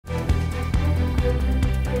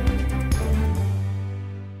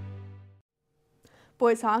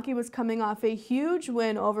Boys hockey was coming off a huge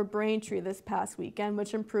win over Braintree this past weekend,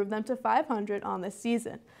 which improved them to .500 on the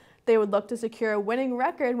season. They would look to secure a winning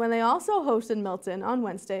record when they also hosted Milton on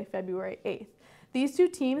Wednesday, February 8th. These two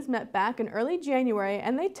teams met back in early January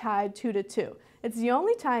and they tied 2-2. It's the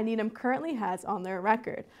only tie Needham currently has on their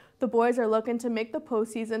record. The boys are looking to make the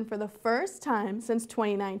postseason for the first time since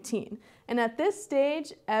 2019. And at this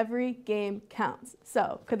stage, every game counts.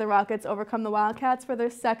 So, could the Rockets overcome the Wildcats for their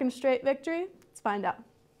second straight victory? Let's find out.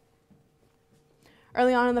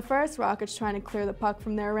 Early on in the first, Rockets trying to clear the puck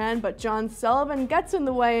from their end, but John Sullivan gets in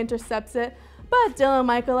the way, intercepts it, but Dylan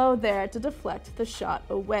Michaelo there to deflect the shot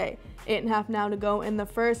away. 8.5 now to go in the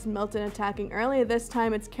first. Milton attacking early. This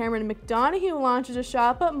time it's Cameron McDonough who launches a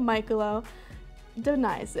shot, but Michaelo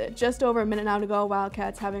denies it. Just over a minute now to go.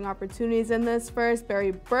 Wildcats having opportunities in this first.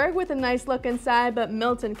 Barry Berg with a nice look inside, but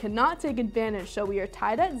Milton cannot take advantage, so we are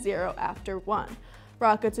tied at 0 after 1.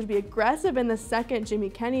 Rockets would be aggressive in the second. Jimmy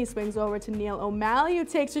Kenny swings over to Neil O'Malley, who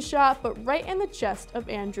takes a shot, but right in the chest of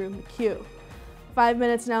Andrew McHugh. 5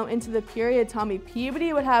 minutes now into the period, Tommy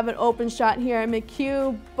Peabody would have an open shot here at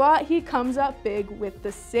McHugh, but he comes up big with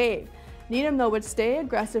the save. Needham, though, would stay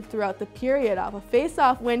aggressive throughout the period. Off a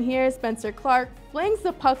face-off win here, Spencer Clark flings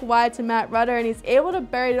the puck wide to Matt Rudder, and he's able to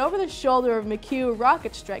bury it over the shoulder of McHugh.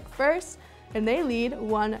 Rockets strike first, and they lead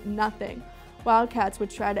 1-0. Wildcats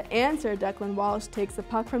would try to answer. Declan Walsh takes the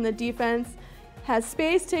puck from the defense, has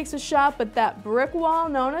space, takes a shot, but that brick wall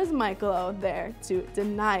known as Michaelo there to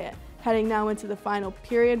deny it. Heading now into the final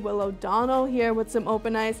period, Will O'Donnell here with some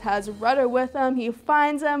open ice has Rudder with him. He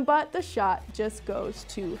finds him, but the shot just goes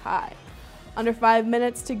too high. Under 5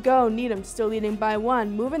 minutes to go, Needham still leading by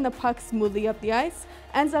 1, moving the puck smoothly up the ice,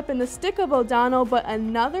 ends up in the stick of O'Donnell, but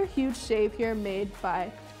another huge save here made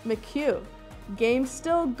by McHugh. Game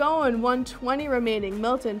still going, 1:20 remaining.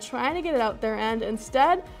 Milton trying to get it out their end.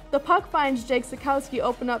 Instead, the puck finds Jake Sikowski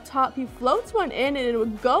open up top. He floats one in, and it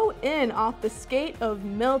would go in off the skate of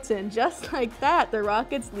Milton. Just like that, the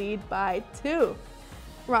Rockets lead by 2.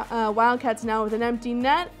 Wildcats now with an empty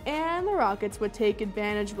net, and the Rockets would take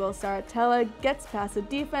advantage. Will Saratella gets past the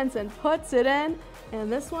defense and puts it in, and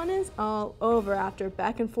this one is all over. After a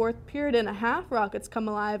back and forth period and a half, Rockets come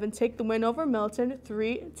alive and take the win over Milton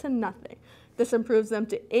 3-0. This improves them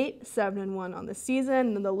to 8-7-1 on the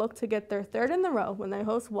season, and they'll look to get their third in the row when they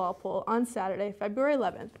host Walpole on Saturday, February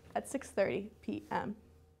 11th at 6:30 p.m.